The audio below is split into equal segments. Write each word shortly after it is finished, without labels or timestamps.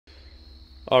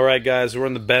Alright guys, we're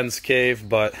in the Benz cave,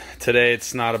 but today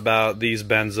it's not about these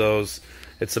benzos.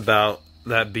 It's about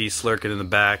that beast lurking in the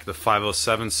back, the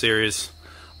 507 series.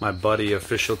 My buddy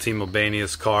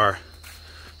OfficialTeamAlbania's car.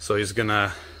 So he's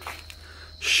gonna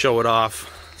show it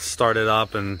off, start it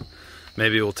up, and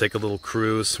maybe we'll take a little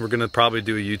cruise. We're gonna probably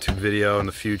do a YouTube video in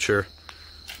the future.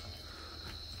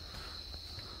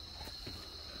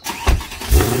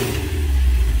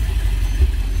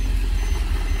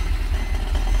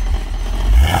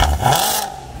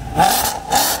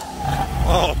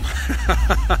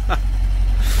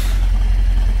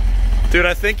 Dude,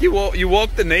 I think you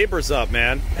woke the neighbors up,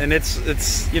 man, and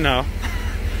it's you know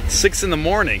 6 in the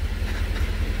morning.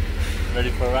 Ready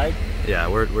for a ride? Yeah,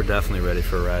 we're definitely ready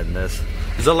for a ride in this.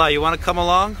 Zilla, you want to come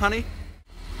along, honey?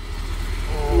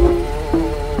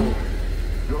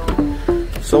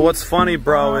 So what's funny,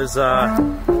 bro, is I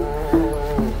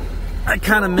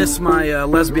kind of miss my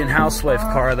lesbian housewife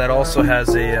car that also has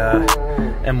a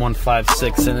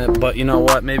M156 in it. But you know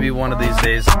what? Maybe one of these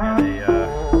days I'll get a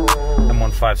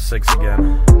M156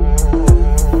 again.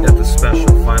 Get the special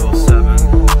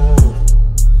 507.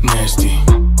 Nasty.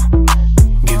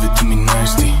 Give it to me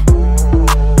nasty.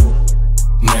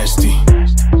 Nasty.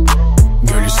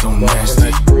 Girl, you're so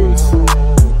nasty.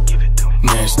 Give it to me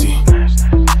nasty.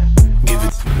 Give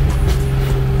it to me.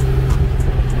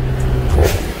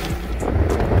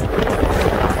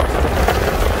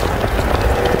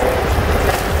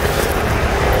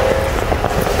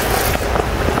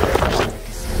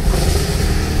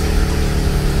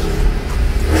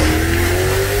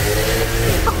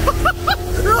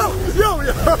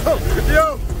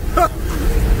 Yo!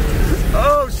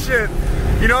 Oh shit!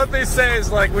 You know what they say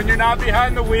is like when you're not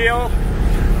behind the wheel,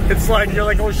 it's like you're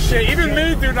like, oh shit. Even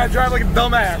me, dude, I drive like a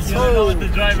dumbass. You don't know what the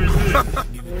driver's doing.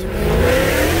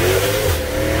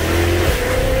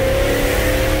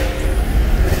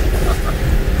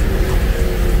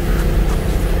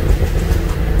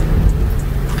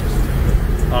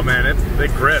 Oh man,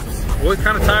 it grips. What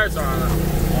kind of tires are on it?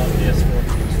 PS4.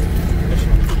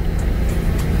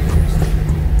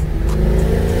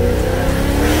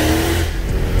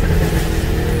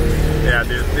 Yeah,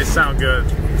 dude, they sound good.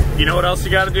 You know what else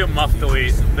you got to do? Muff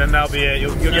delete. Then that'll be it.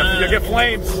 You'll get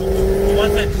flames.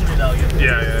 Once I tune it out,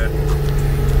 Yeah.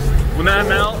 When that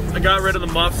ML, I got rid of the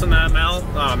muffs in that ML.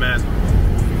 Oh man.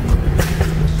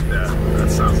 Yeah, that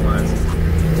sounds nice.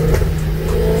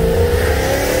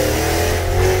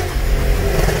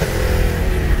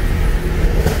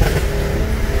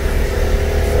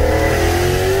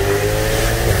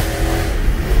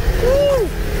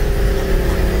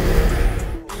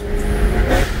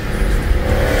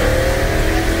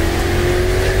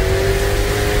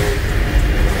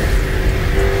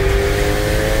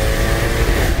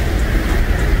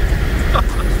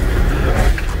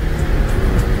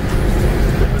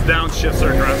 Downshifts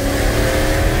are aggressive.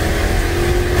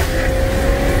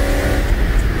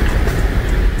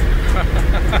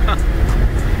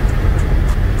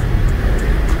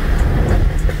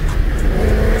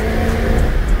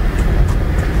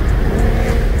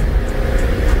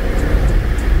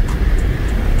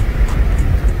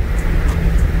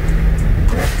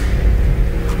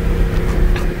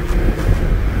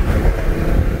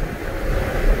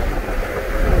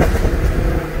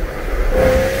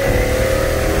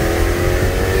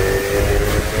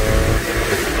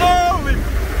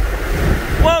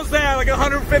 What was that, like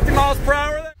 150 miles per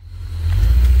hour there?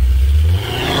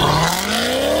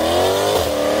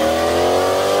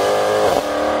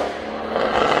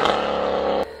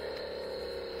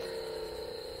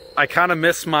 I kind of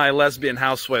miss my lesbian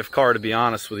housewife car, to be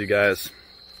honest with you guys.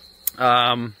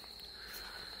 I'm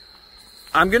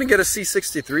gonna get a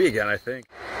C63 again, I think.